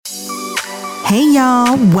Hey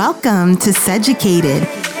y'all, welcome to Seducated,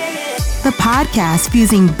 the podcast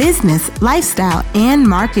fusing business, lifestyle, and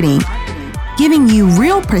marketing, giving you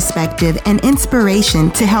real perspective and inspiration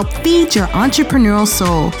to help feed your entrepreneurial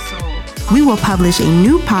soul. We will publish a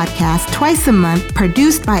new podcast twice a month,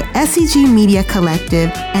 produced by SEG Media Collective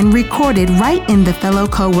and recorded right in the fellow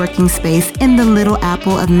co-working space in the Little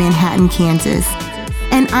Apple of Manhattan, Kansas.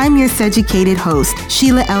 And I'm your Seducated host,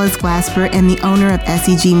 Sheila Ellis Glasper, and the owner of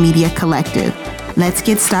SEG Media Collective. Let's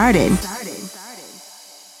get started.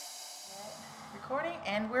 Recording,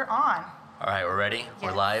 and we're on. All right, we're ready? Yes,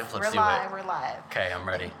 We're live? Let's do it. it. We're live. Okay, I'm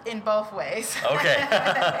ready. In both ways. Okay.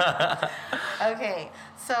 Okay,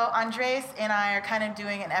 so Andres and I are kind of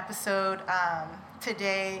doing an episode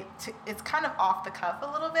today. It's kind of off the cuff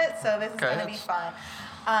a little bit, so this is going to be fun.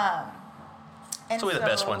 That's the way the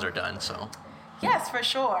best ones are done, so. Yes, for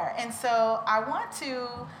sure. And so I want to,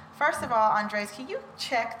 first of all, Andres, can you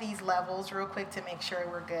check these levels real quick to make sure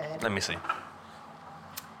we're good? Let me see.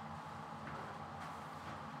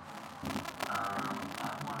 I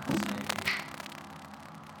want to say,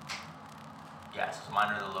 yes,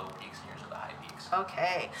 mine are the low peaks and yours are the high peaks.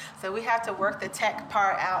 Okay, so we have to work the tech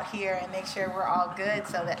part out here and make sure we're all good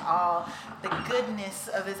so that all the goodness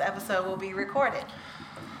of this episode will be recorded.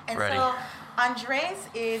 And Ready. So Andres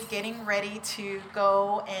is getting ready to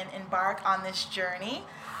go and embark on this journey.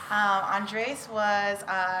 Andres was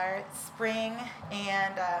our spring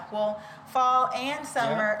and fall and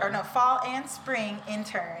summer, fall and spring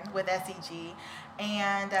intern with SEG,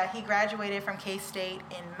 and he graduated from K-State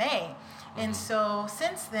in May. And so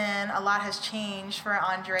since then, a lot has changed for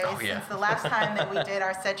Andres since the last time that we did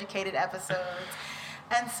our Seducated episodes.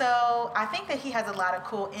 And so I think that he has a lot of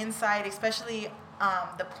cool insight, especially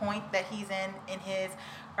the point that he's in his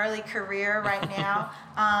early career right now,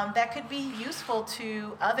 that could be useful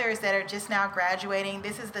to others that are just now graduating.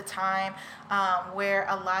 This is the time where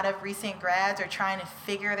a lot of recent grads are trying to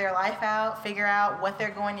figure their life out, figure out what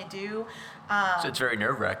they're going to do. So it's very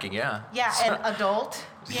nerve-wracking, yeah. Yeah, an adult,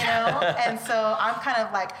 you know? And so I'm kind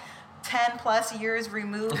of like 10 plus years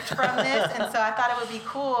removed from this, and so I thought it would be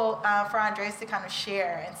cool for Andres to kind of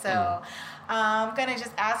share. And so I'm going to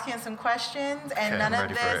just ask him some questions, and none of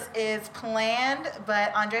this is planned,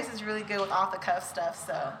 but Andres is really good with off-the-cuff stuff,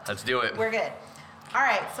 so let's do it. We're good. All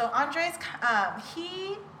right, so Andres,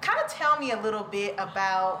 he kind of tell me a little bit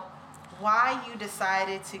about why you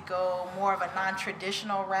decided to go more of a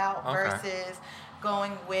non-traditional route versus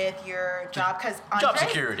going with your job, because job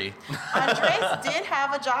security. Andres did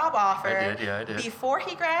have a job offer. I did. Before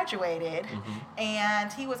he graduated,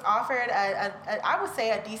 and he was offered I would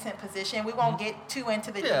say a decent position. We won't get too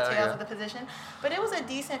into the details of the position, but it was a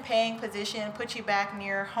decent paying position, put you back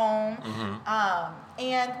near home,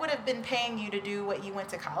 and would have been paying you to do what you went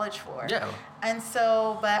to college for. Yeah. And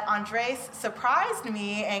so, but Andres surprised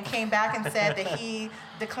me and came back and said that he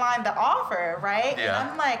declined the offer, right? Yeah.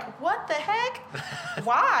 And I'm like, what the heck?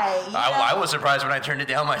 Why? I was surprised when I turned it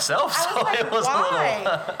down myself, so I was like, it was why? a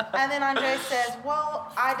little... And then Andres says,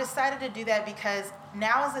 well, I decided to do that because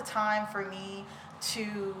now is the time for me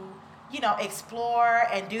to, explore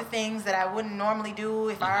and do things that I wouldn't normally do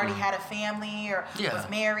if I already had a family or was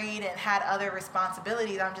married and had other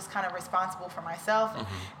responsibilities. I'm just kind of responsible for myself.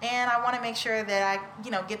 And I want to make sure that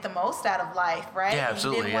I, get the most out of life, right? Yeah,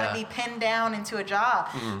 absolutely, You didn't want to be pinned down into a job.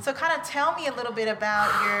 So kind of tell me a little bit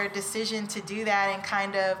about your decision to do that and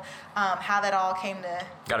kind of how that all came to...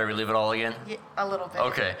 Got to relive it all again? Yeah, a little bit.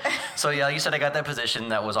 Okay. So, like you said, I got that position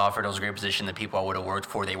that was offered. It was a great position. The people I would have worked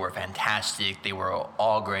for, they were fantastic. They were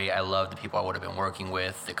all great. I loved the people I would have been working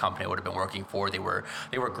with, the company I would have been working for. They were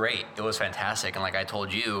great. It was fantastic. And like I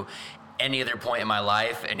told you, any other point in my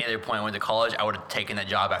life, any other point I went to college, I would have taken that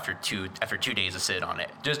job after 2 days to sit on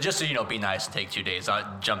it. Just to, be nice and take 2 days. I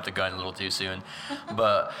jumped the gun a little too soon.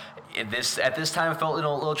 But at this time, it felt a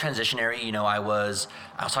little transitionary. I was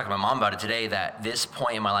talking to my mom about it today, that this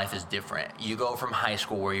point in my life is different. You go from high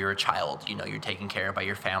school where you're a child, you're taken care of by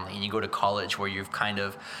your family, and you go to college where you're kind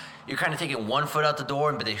of taking one foot out the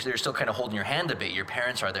door, but they're still kind of holding your hand a bit. Your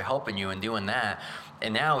parents are there helping you and doing that.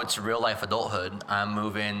 And now it's real life adulthood. I'm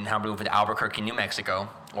moving to Albuquerque, New Mexico,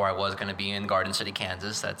 or I was going to be in Garden City,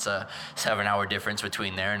 Kansas. That's a 7-hour difference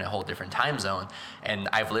between there and a whole different time zone. And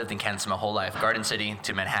I've lived in Kansas my whole life, Garden City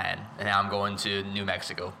to Manhattan. And now I'm going to New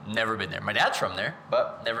Mexico. Never been there. My dad's from there,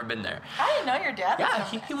 but never been there. I didn't know your dad was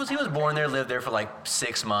from there. He was born there, lived there for like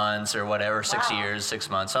 6 months or whatever, 6 years, 6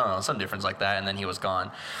 months. I don't know, some difference like that. And then he was gone.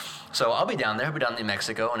 So I'll be down there. I'll be down in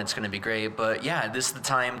Mexico, and it's going to be great. But yeah, this is the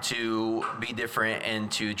time to be different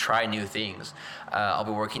and to try new things. I'll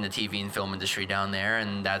be working the TV and film industry down there,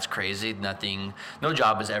 and that's crazy. No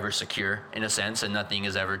job is ever secure in a sense, and nothing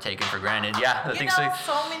is ever taken for granted. Yeah, you know,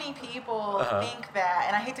 so many people think that,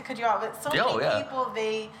 and I hate to cut you off, but so many people,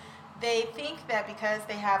 they think that because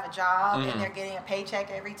they have a job and they're getting a paycheck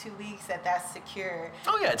every 2 weeks that that's secure.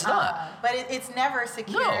 Oh yeah, it's not. But it's never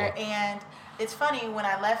secure. No. And it's funny, when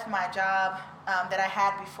I left my job that I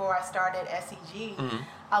had before I started SEG,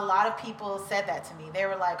 a lot of people said that to me. They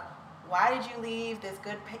were like, why did you leave this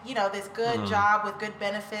good job with good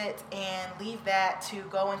benefits and leave that to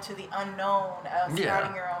go into the unknown of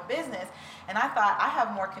starting your own business? And I thought, I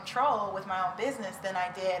have more control with my own business than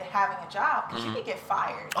I did having a job, because you could get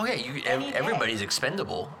fired. Oh yeah, everybody's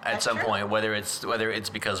expendable at some point, whether it's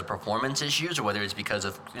because of performance issues or whether it's because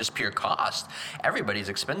of just pure cost. Everybody's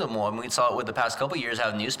expendable, and we saw it with the past couple of years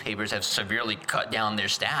how newspapers have severely cut down their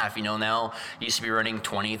staff. You know, now you used to be running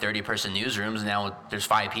 20, 30 person newsrooms, and now there's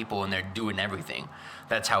 5 people and they're doing everything.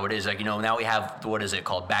 That's how it is. Like, you know, now we have, what is it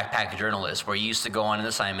called, backpack journalists, where you used to go on an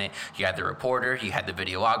assignment, you had the reporter, you had the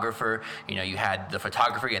videographer, you know, you had the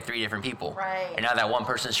photographer, you had 3 different people. Right. And now that one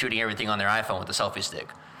person's shooting everything on their iPhone with a selfie stick.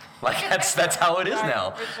 Like, that's how it is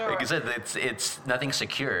now. Sure. Like you said, it's nothing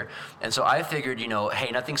secure. And so I figured, you know,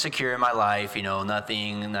 hey, nothing's secure in my life, you know,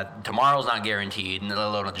 tomorrow's not guaranteed, let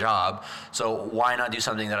alone a job. So why not do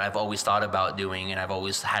something that I've always thought about doing and I've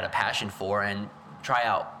always had a passion for, and try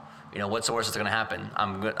out? You know, what's the worst that's going to happen?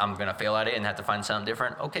 I'm going to fail at it and have to find something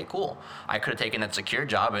different. Okay, cool. I could have taken that secure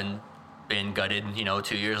job and been gutted, you know,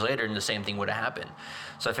 2 years later, and the same thing would have happened.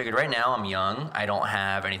 So I figured right now I'm young. I don't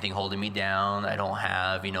have anything holding me down. I don't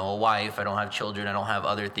have, you know, a wife. I don't have children. I don't have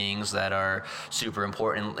other things that are super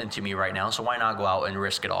important to me right now. So why not go out and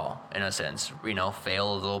risk it all, in a sense? You know,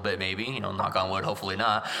 fail a little bit maybe, you know, knock on wood, hopefully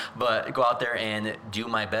not. But go out there and do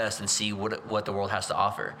my best and see what the world has to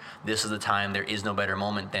offer. This is the time. There is no better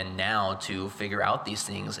moment than now to figure out these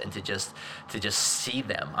things and to just see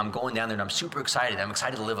them. I'm going down there and I'm super excited. I'm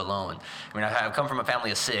excited to live alone. I mean, I've come from a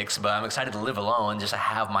family of 6, but I'm excited to live alone, just to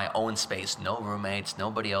have my own space. No roommates,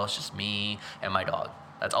 nobody else, just me and my dog.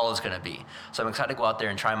 That's all it's going to be. So I'm excited to go out there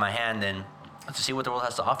and try my hand and to see what the world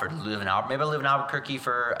has to offer. Maybe I'll live in Albuquerque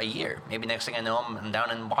for a year. Maybe next thing I know, I'm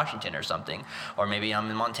down in Washington or something. Or maybe I'm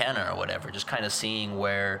in Montana or whatever. Just kind of seeing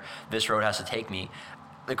where this road has to take me.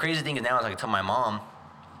 The crazy thing is now, is I tell my mom,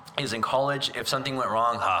 is in college, if something went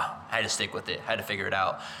wrong, I had to stick with it, had to figure it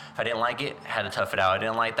out. If I didn't like it, had to tough it out. I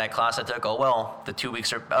didn't like that class I took, oh well, the 2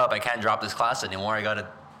 weeks are up, I can't drop this class anymore, I gotta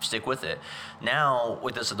stick with it. Now,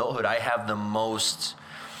 with this adulthood, I have the most,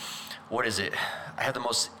 I have the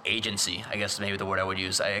most agency, I guess maybe the word I would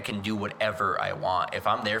use. I can do whatever I want. If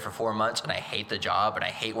I'm there for 4 months and I hate the job and I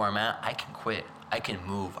hate where I'm at, I can quit. I can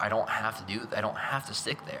move. I don't have to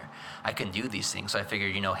stick there. I can do these things. So I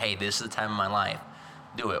figured, you know, hey, this is the time of my life.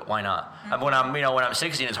 Do it. Why not? When I'm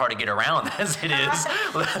 16, it's hard to get around as it is.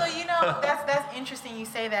 So, you know, that's interesting you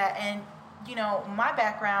say that. And, you know, my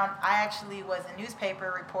background, I actually was a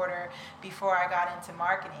newspaper reporter before I got into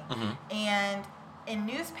marketing. And in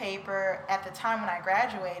newspaper, at the time when I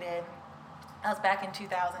graduated, I was back in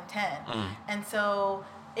 2010. And so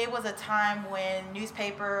it was a time when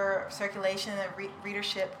newspaper circulation and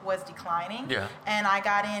readership was declining. Yeah. And I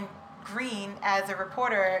got in green as a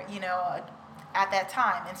reporter, you know, at that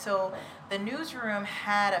time. And so the newsroom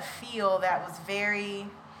had a feel that was very,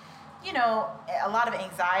 you know, a lot of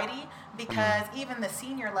anxiety, because even the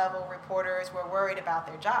senior level reporters were worried about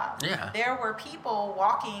their jobs. Yeah. There were people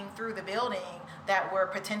walking through the building that were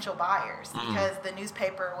potential buyers because the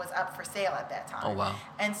newspaper was up for sale at that time. Oh, wow.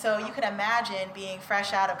 And so you could imagine being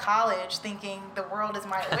fresh out of college thinking the world is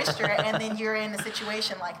my oyster, and then you're in a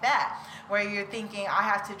situation like that where you're thinking, I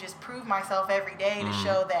have to just prove myself every day to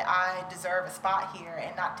show that I deserve a spot here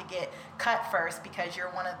and not to get cut first because you're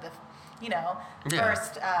one of the, you know,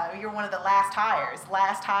 first, you're one of the last hires.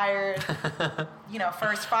 Last hired, you know,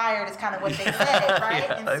 first fired is kind of what they say, right?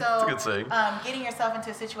 Yeah, and so that's a good saying. Getting yourself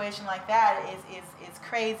into a situation like that is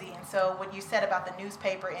crazy. And so what you said about the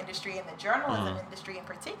newspaper industry and the journalism industry in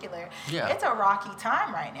particular, it's a rocky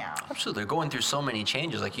time right now. Absolutely. They're going through so many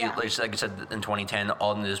changes. Like you said, in 2010,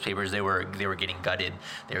 all the newspapers, they were getting gutted.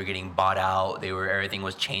 They were getting bought out. Everything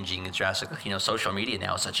was changing drastically. You know, social media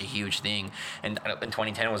now is such a huge thing. And in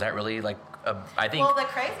 2010, was that really like, I think... Well, the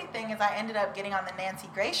crazy thing is I ended up getting on the Nancy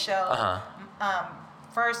Grace show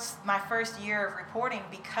my first year of reporting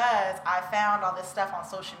because I found all this stuff on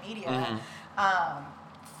social media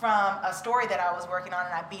from a story that I was working on,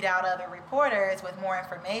 and I beat out other reporters with more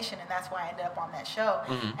information, and that's why I ended up on that show.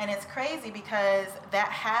 And it's crazy because that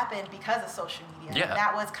happened because of social media. Yeah.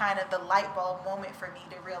 That was kind of the light bulb moment for me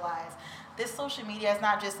to realize this social media is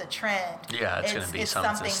not just a trend. Yeah, it's going to be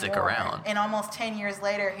something to stick more. around. And almost 10 years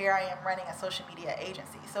later, here I am running a social media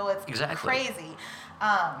agency. So it's crazy.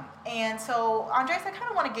 And so, Andres, I kind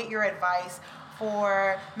of want to get your advice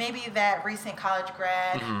for maybe that recent college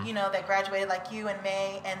grad, you know, that graduated like you in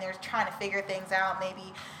May, and they're trying to figure things out.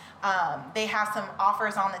 Maybe they have some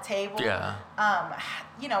offers on the table. Yeah.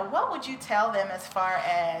 You know, what would you tell them as far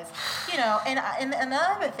as, you know, and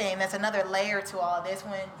another thing that's another layer to all of this,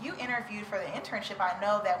 when you interviewed for the internship, I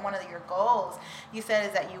know that one of your goals, you said,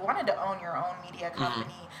 is that you wanted to own your own media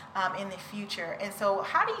company in the future. And so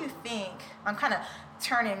how do you think, I'm kind of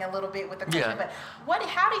turning a little bit with the question, but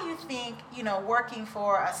how do you think, you know, working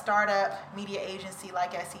for a startup media agency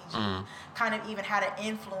like SEG kind of even had an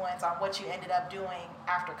influence on what you ended up doing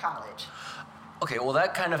after college? Okay, well,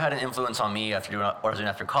 that kind of had an influence on me after doing what I was doing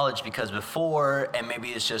after college, because before, and maybe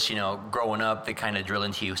it's just, you know, growing up, they kind of drill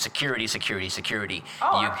into you, security. Oh,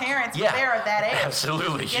 our parents, they're at that age.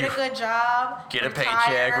 Absolutely. Get a good job, get a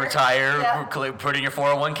paycheck, retire, put in your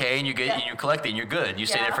 401k, and you collect it, and you're good. You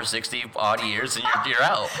stay there for 60 odd years, and you're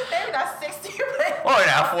out. Maybe not 60, but... Or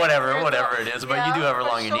enough, whatever it is, but you do however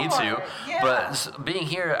long you need to. Yeah. But being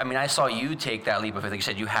here, I mean, I saw you take that leap of faith. Like you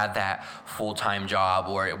said, you had that full-time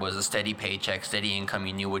job where it was a steady paycheck, steady income,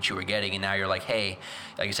 you knew what you were getting, and now you're like, hey,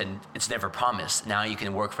 like you said, it's never promised. Now you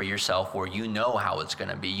can work for yourself, where you know how it's going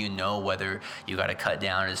to be. You know whether you got to cut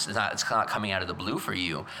down. It's not coming out of the blue for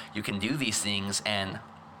you. You can do these things, and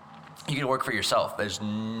you can work for yourself. I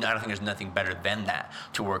don't think there's nothing better than that,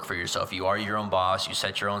 to work for yourself. You are your own boss. You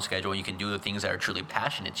set your own schedule. You can do the things that are truly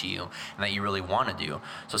passionate to you and that you really want to do.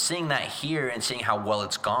 So seeing that here and seeing how well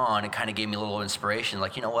it's gone, it kind of gave me a little inspiration.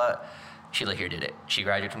 Like, you know what? Sheila here did it. She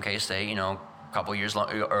graduated from K-State, you know, a couple years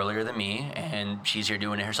earlier than me, and she's here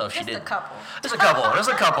doing it herself. Just a couple. Just a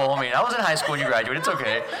couple. I mean, I was in high school when you graduated. It's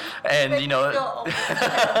okay. And you know,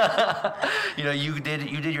 you know, you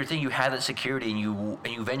did your thing. You had that security, and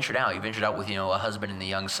you ventured out. You ventured out with, you know, a husband and a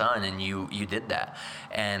young son, and you did that.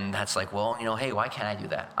 And that's like, well, you know, hey, why can't I do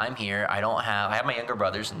that? I'm here. I have my younger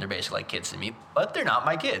brothers, and they're basically like kids to me, but they're not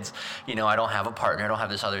my kids. You know, I don't have a partner. I don't have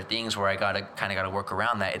this other things where I gotta work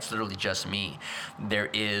around that. It's literally just me. There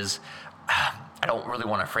is. I don't really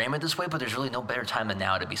want to frame it this way, but there's really no better time than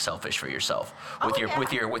now to be selfish for yourself with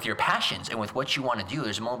your passions and with what you want to do.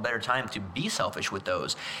 There's no better time to be selfish with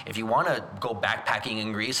those. If you want to go backpacking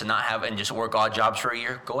in Greece and and just work odd jobs for a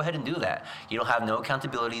year, go ahead and do that. You don't have no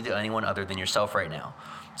accountability to anyone other than yourself right now.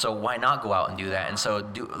 So why not go out and do that? And so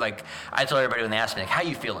I tell everybody when they ask me, like, how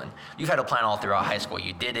you feeling? You've had a plan all throughout high school.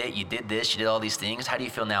 You did it, you did this, you did all these things. How do you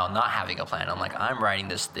feel now not having a plan? I'm like, I'm riding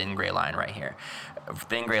this thin gray line right here.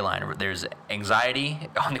 Thin gray line. There's anxiety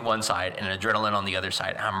on the one side and adrenaline on the other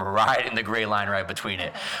side. I'm riding the gray line right between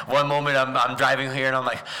it. One moment I'm driving here and I'm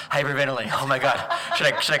like hyperventilating. Oh my God,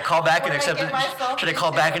 should I call back and accept it? Should I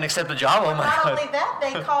call back and accept the job? Oh my God. Not only that,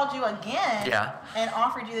 they called you again and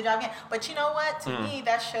offered you the job again. But you know what? To me,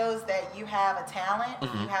 that shows that you have a talent,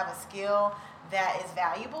 you have a skill that is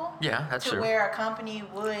valuable. Yeah, that's true. To where a company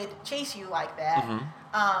would chase you like that.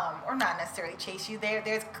 Or not necessarily chase you.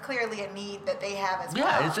 There's clearly a need that they have as well.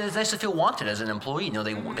 Yeah, it's nice to feel wanted as an employee. You know,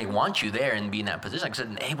 they want you there and be in that position. Like I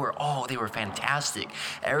said, they were fantastic.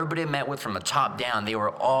 Everybody I met with from the top down, they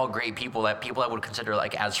were all great people I would consider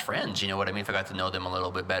like as friends. You know what I mean? If I got to know them a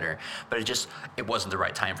little bit better. But it wasn't the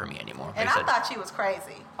right time for me anymore. And I thought she was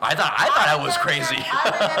crazy. I thought I was crazy. I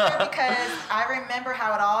remember because I remember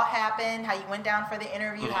how it all happened, how you went down for the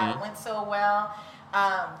interview, how it went so well.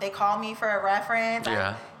 They called me for a reference.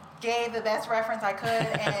 Yeah. I gave the best reference I could,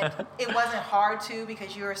 and it wasn't hard to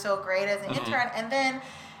because you were so great as an intern. And then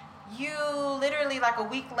you literally like a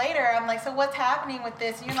week later, I'm like, so what's happening with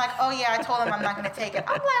this? And you're like, oh yeah, I told him I'm not going to take it.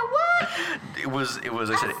 I'm like, what? It was.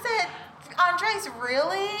 I said, Andres,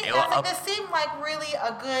 really? This seemed like really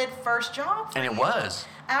a good first job for you. And it was.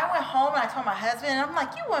 And I went home and I told my husband, and I'm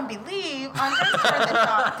like, you wouldn't believe Andres turned the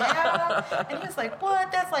job down. And he was like, what?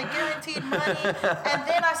 That's like guaranteed money. And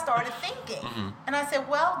then I started thinking. And I said,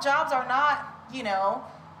 well, jobs are not, you know,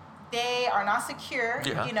 they are not secure.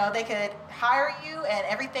 Yeah. You know, they could hire you and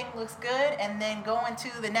everything looks good and then go into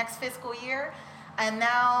the next fiscal year. And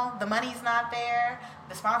now the money's not there,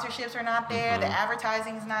 the sponsorships are not there, the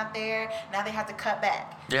advertising's not there. Now they have to cut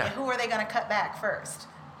back. Yeah. And who are they going to cut back first?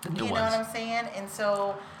 You know what I'm saying? And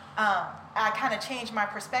so I kind of changed my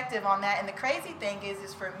perspective on that. And the crazy thing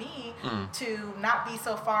is for me to not be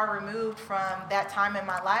so far removed from that time in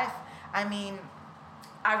my life. I mean,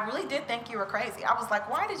 I really did think you were crazy. I was like,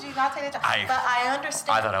 why did you not take the job? But I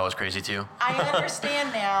understand. I thought I was crazy too. I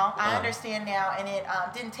understand now. I understand now, and it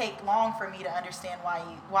didn't take long for me to understand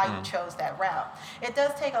why you chose that route. It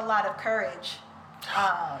does take a lot of courage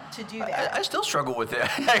to do that. I still struggle with it.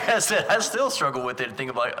 Like I said, I still struggle with it.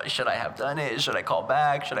 Think about, should I have done it? Should I call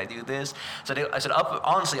back? Should I do this? So I said,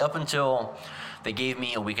 honestly, up until they gave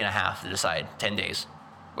me a week and a half to decide, 10 days.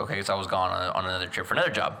 Okay, so I was gone on another trip for another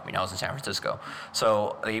job. I was in San Francisco.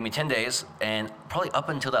 So they gave me 10 days, and probably up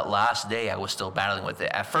until that last day, I was still battling with it.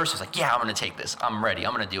 At first, I was like, yeah, I'm going to take this. I'm ready.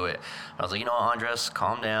 I'm going to do it. But I was like, you know what, Andres,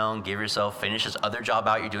 calm down. Give yourself, finish this other job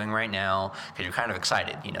out you're doing right now, because you're kind of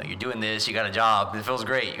excited. You're doing this. You got a job. It feels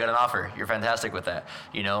great. You got an offer. You're fantastic with that,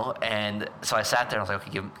 And so I sat there, and I was like,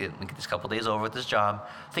 okay, let me get this couple days over with this job.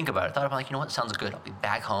 Think about it. Thought about, you know what, sounds good. I'll be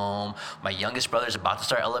back home. My youngest brother's about to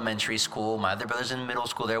start elementary school. My other brother's in middle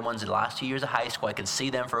school. They're ones in the last 2 years of high school. I can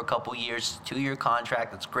see them for a couple years, 2-year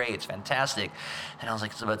contract. That's great. It's fantastic. And I was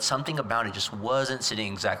like, but something about it just wasn't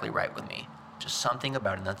sitting exactly right with me. Just something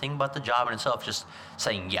about it. Nothing about the job in itself. Just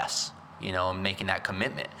saying yes, and making that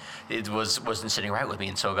commitment. It wasn't sitting right with me.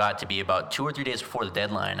 And so it got to be about 2 or 3 days before the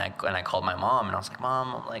deadline. And I called my mom, and I was like,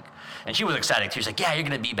 Mom, and she was ecstatic too. She's like, yeah, you're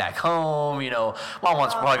going to be back home. Mom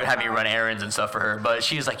wants probably going to have me run errands and stuff for her. But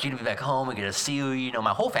she was like, you're going to be back home. We're going to see you.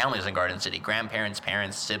 My whole family is in Garden City. Grandparents,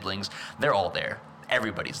 parents, siblings, they're all there.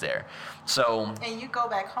 Everybody's there. So. And you go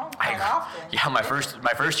back home quite often. Yeah, my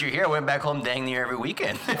first year here, I went back home dang near every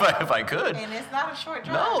weekend if I could. And it's not a short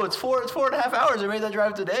drive. No, it's 4.5 hours. I made that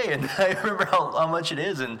drive today, and I remember how much it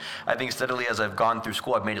is. And I think steadily as I've gone through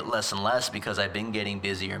school, I've made it less and less because I've been getting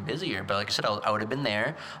busier and busier. But like I said, I would have been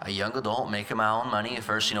there, a young adult, making my own money,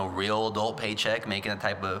 first, real adult paycheck, making that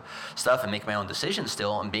type of stuff and making my own decisions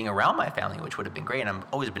still, and being around my family, which would have been great. And I've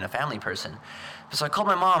always been a family person. So I called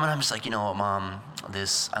my mom, and I'm just like, Mom,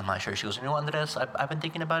 I'm not sure. She goes, Andres, I've been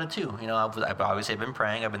thinking about it too. I've obviously been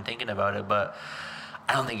praying, I've been thinking about it, but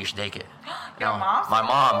I don't think you should take it. Your mom? My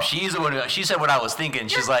mom, she's the one. She said what I was thinking.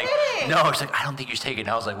 She's You're like, kidding. no, she's like, I don't think you should take it. And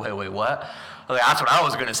I was like, wait, what? That's what I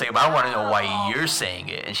was gonna say, but I want to know why you're saying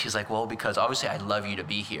it. And she's like, well, because obviously I love you to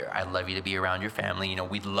be here. I love you to be around your family.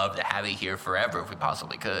 We'd love to have you here forever if we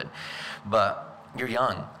possibly could, but you're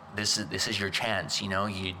young. This is your chance,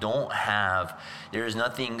 You don't have. There's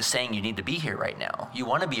nothing saying you need to be here right now. You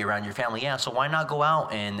want to be around your family, yeah. So why not go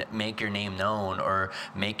out and make your name known or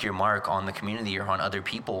make your mark on the community or on other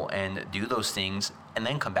people and do those things, and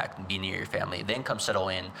then come back and be near your family. Then come settle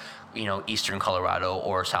in, eastern Colorado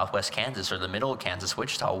or southwest Kansas or the middle of Kansas,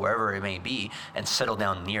 Wichita, wherever it may be, and settle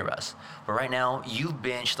down near us. But right now, you've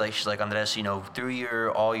been, she's like Andres,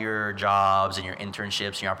 through all your jobs and your internships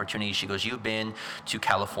and your opportunities, she goes, you've been to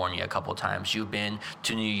California a couple times. You've been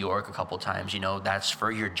to New York a couple times. That's for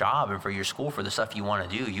your job and for your school, for the stuff you want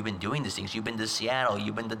to do. You've been doing these things. You've been to Seattle.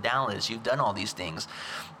 You've been to Dallas. You've done all these things.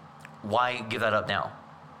 Why give that up now?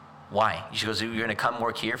 Why? She goes, you're going to come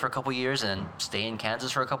work here for a couple years and stay in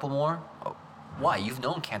Kansas for a couple more? Why? You've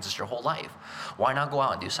known Kansas your whole life. Why not go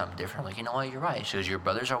out and do something different? Like, you know what? You're right. She goes, your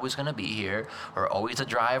brother's always going to be here or always a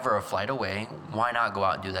drive or a flight away. Why not go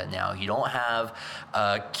out and do that now? You don't have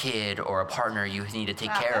a kid or a partner you need to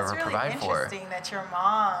take care of or provide for. That's really interesting that your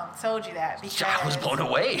mom told you that. Because I was blown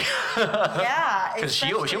away. Yeah. Because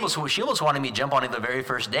she almost wanted me to jump on it the very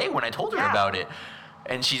first day when I told her about it.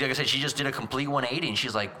 And she, like I said, she just did a complete 180, and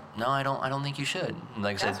she's like, "No, I don't think you should."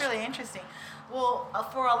 That's really interesting. Well,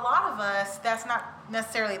 for a lot of us, that's not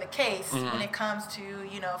necessarily the case when it comes to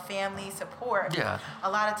family support. Yeah. A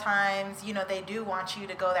lot of times, they do want you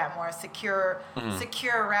to go that more secure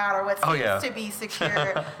route, or what seems to be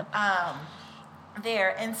secure.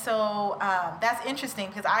 There. And so that's interesting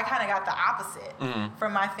because I kind of got the opposite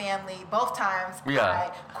from my family. Both times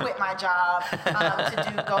I quit my job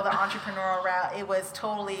to go the entrepreneurial route. It was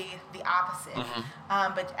totally the opposite.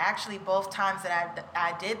 But actually both times that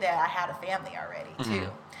I did that, I had a family already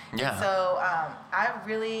too. Yeah. So I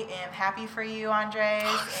really am happy for you, Andres.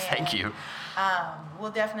 Thank you.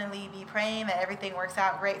 We'll definitely be praying that everything works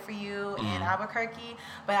out great for you in Albuquerque.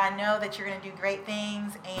 But I know that you're going to do great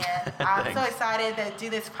things, and I'm so excited to do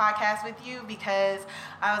this podcast with you because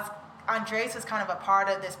Andres was kind of a part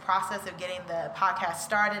of this process of getting the podcast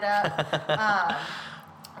started up.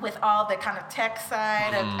 With all the kind of tech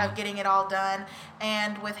side of getting it all done,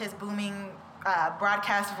 and with his booming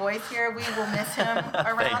broadcast voice here, we will miss him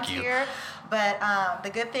around here. But the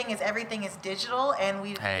good thing is everything is digital, and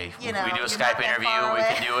we do a Skype interview. We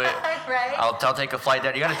can do it. Right? I'll take a flight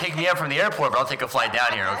down. You got to take me up from the airport, but I'll take a flight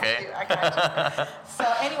down here. Okay? I got you.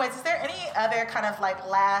 So, anyways, is there any other kind of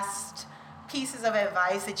last pieces of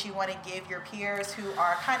advice that you want to give your peers who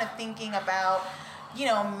are kind of thinking about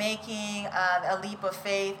making a leap of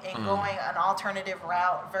faith and going an alternative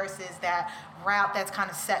route versus that route that's kind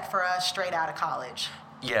of set for us straight out of college?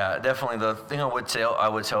 Yeah, definitely. The thing I would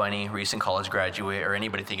tell any recent college graduate or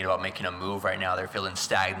anybody thinking about making a move right now, they're feeling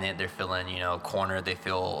stagnant, they're feeling, cornered, they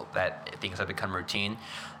feel that things have become routine.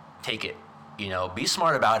 Take it. Be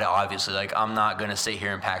smart about it, obviously. Like, I'm not going to sit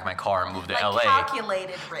here and pack my car and move to LA.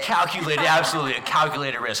 Calculated risk. Absolutely. A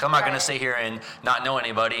calculated risk. I'm not going to sit here and not know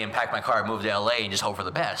anybody and pack my car and move to LA and just hope for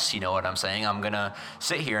the best. You know what I'm saying? I'm going to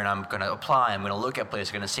sit here and I'm going to apply. I'm going to look at places.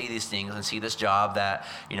 I'm going to see these things and see this job that,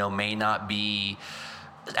 may not be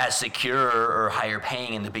as secure or higher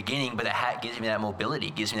paying in the beginning, but it gives me that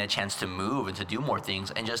mobility, gives me that chance to move and to do more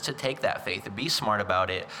things and just to take that faith and be smart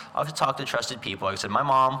about it. I'll have to talk to trusted people. Like I said, my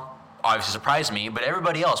mom obviously surprised me, but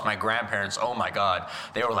everybody else, my grandparents, oh my God,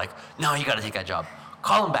 they were like, no, you got to take that job.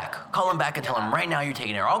 Call them back and tell them right now you're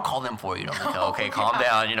taking it, or I'll call them for you. And I'm like, okay, calm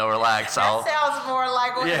down, relax. That sounds more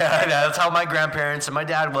like what that's how my grandparents and my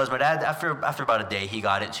dad was. My dad, after about a day, he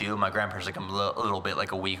got it too. My grandparents like a little bit,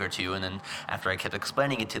 like a week or two, and then after I kept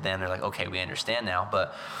explaining it to them, they're like, okay, we understand now.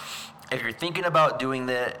 But if you're thinking about doing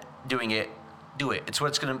it, do it. It's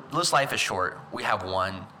what's gonna. This life is short. We have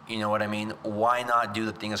one. You know what I mean? Why not do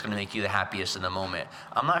the thing that's gonna make you the happiest in the moment?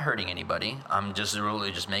 I'm not hurting anybody. I'm just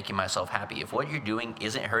really just making myself happy. If what you're doing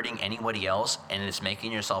isn't hurting anybody else and it's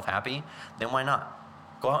making yourself happy, then why not?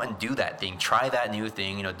 Go out and do that thing. Try that new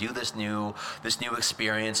thing. Do this new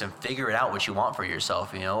experience and figure it out what you want for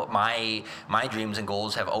yourself. My dreams and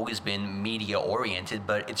goals have always been media oriented,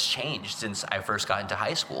 but it's changed since I first got into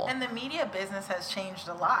high school. And the media business has changed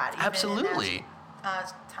a lot. Absolutely.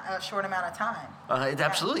 A short amount of time.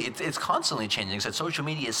 Absolutely. It's constantly changing. So social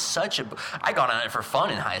media is I got on it for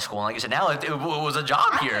fun in high school. And like I said, now it was a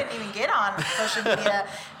job here. I couldn't even get on social media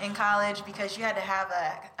in college because you had to have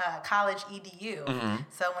a college EDU. Mm-hmm.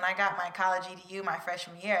 So when I got my college EDU my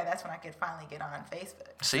freshman year, that's when I could finally get on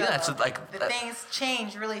Facebook. See, that's things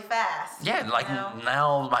change really fast. Yeah,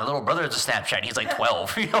 now my little brother has a Snapchat. He's like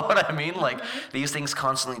 12. You know what I mean? Like these things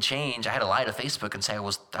constantly change. I had to lie to Facebook and say I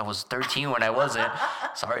was 13 when I wasn't.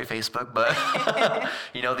 Sorry, Facebook, but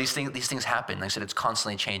these things happen. Like I said, it's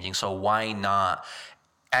constantly changing. So why not?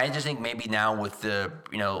 I just think maybe now with the,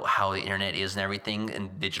 how the internet is and everything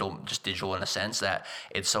and digital in a sense, that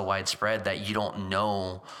it's so widespread that you don't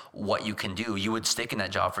know what you can do. You would stick in that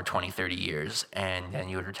job for 20, 30 years and then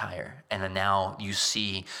you would retire. And then now you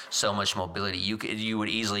see so much mobility. You would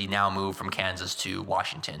easily now move from Kansas to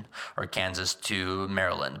Washington or Kansas to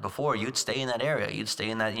Maryland. Before, you'd stay in that area. You'd stay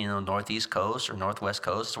in that, Northeast coast or Northwest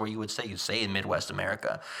coast where you would stay. You'd stay in Midwest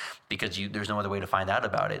America because there's no other way to find out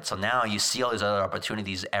about it. So now you see all these other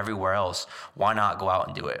opportunities everywhere else. Why not go out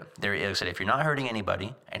and do it? Like I said, if you're not hurting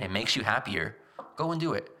anybody and it makes you happier, go and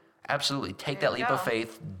do it. Absolutely. Take that leap of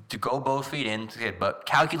faith to go both feet in, but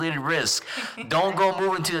calculated risk. Don't go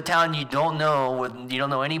moving to the town you don't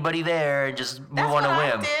know anybody there and just move on a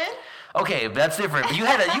whim. Okay, that's different. But you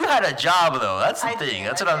had a job though. That's the thing.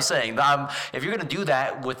 That's what I'm saying. If you're gonna do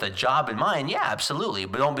that with a job in mind, yeah, absolutely.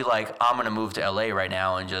 But don't be like, I'm gonna move to LA right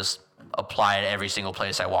now and just apply to every single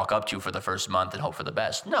place I walk up to for the first month and hope for the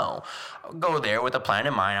best. No, go there with a plan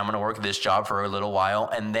in mind. I'm going to work this job for a little while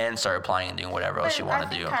and then start applying and doing whatever else you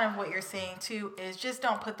want to do. Kind of what you're saying too is just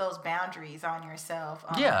don't put those boundaries on yourself.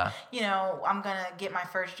 Yeah. I'm going to get my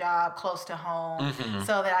first job close to home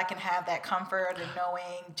so that I can have that comfort of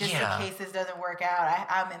knowing just in case this doesn't work out,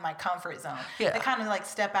 I'm in my comfort zone. Yeah. To kind of like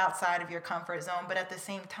step outside of your comfort zone, but at the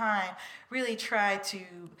same time, really try to,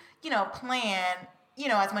 plan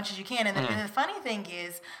as much as you can. And the funny thing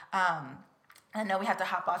is, I know we have to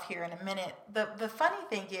hop off here in a minute. The funny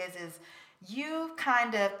thing is you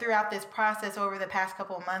kind of, throughout this process over the past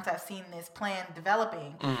couple of months, I've seen this plan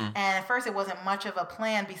developing. Mm-hmm. And at first it wasn't much of a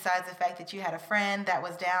plan besides the fact that you had a friend that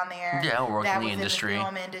was down there. Yeah, working in the industry.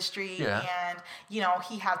 film industry. Yeah. And,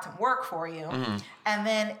 he had to work for you. Mm-hmm. And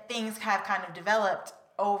then things have kind of developed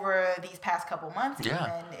over these past couple months,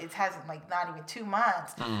 and it hasn't not even 2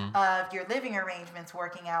 months of your living arrangements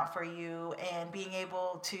working out for you and being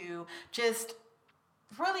able to just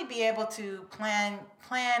really be able to plan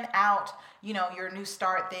out, your new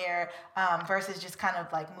start there versus just kind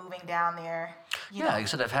of moving down there. Like I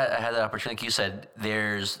said, I had that opportunity. Like you said,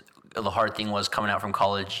 the hard thing was coming out from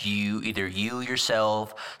college, either you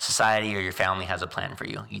yourself, society, or your family has a plan for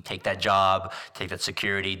you. You take that job, take that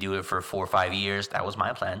security, do it for 4 or 5 years. That was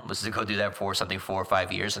my plan, was to go do that for 4 or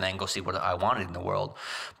 5 years and then go see what I wanted in the world.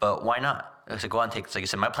 But why not? I said, go on, take this. Like I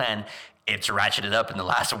said, my plan, it's ratcheted up in the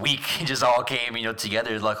last week. It just all came,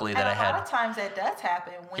 together. Luckily that I had. A lot of times that does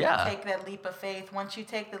happen when Yeah. you take that leap of faith. Once you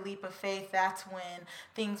take the leap of faith, that's when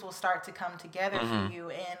things will start to come together for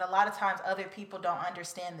you. And a lot of times other people don't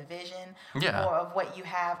understand the vision Yeah. or of what you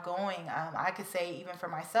have going. I could say even for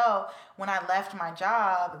myself, when I left my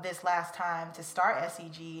job this last time to start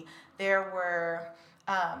SEG, there were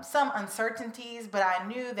some uncertainties, but I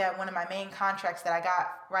knew that one of my main contracts that I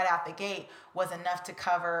got right out the gate was enough to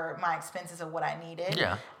cover my expenses of what I needed.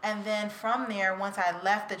 Yeah. And then from there, once I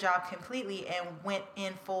left the job completely and went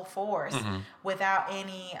in full force without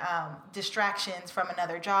any distractions from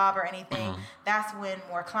another job or anything, that's when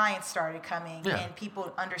more clients started coming and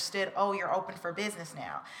people understood, oh, you're open for business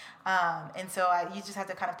now. And so you just have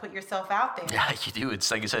to kind of put yourself out there. Yeah, you do.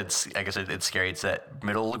 It's like you said. It's scary. It's that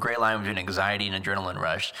middle gray line between anxiety and adrenaline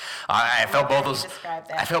rush. I felt both those.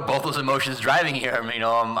 I felt both those emotions driving here.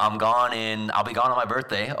 I'm gone, and I'll be gone on my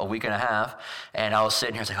birthday, a week and a half. And I was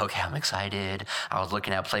sitting here, I was like, okay, I'm excited. I was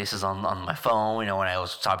looking at places on my phone. When I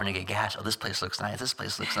was stopping to get gas, oh, this place looks nice. This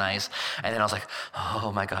place looks nice. And then I was like,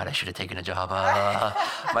 oh my God, I should have taken a job.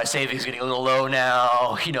 My savings getting a little low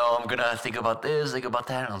now. I'm gonna think about this, think about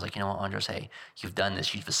that. And I was like, you know what, Andres, hey, you've done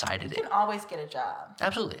this, you've decided it. You can always get a job.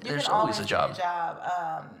 Absolutely. There's can always a job. Get a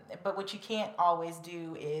job. But what you can't always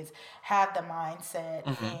do is have the mindset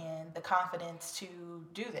and the confidence to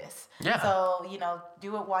do this. Yeah. So,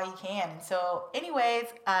 do it while you can. And so, anyways,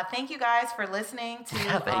 thank you guys for listening to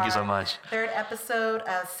thank you so much. third episode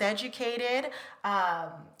of Seducated.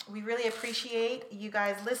 We really appreciate you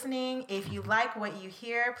guys listening. If you like what you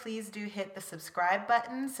hear, please do hit the subscribe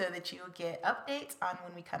button so that you'll get updates on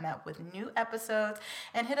when we come out with new episodes.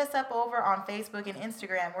 And hit us up over on Facebook and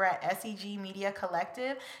Instagram. We're at SEG Media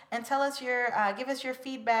Collective. And tell us give us your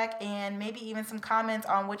feedback and maybe even some comments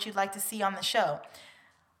on what you'd like to see on the show.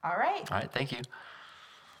 All right. All right. Thank you.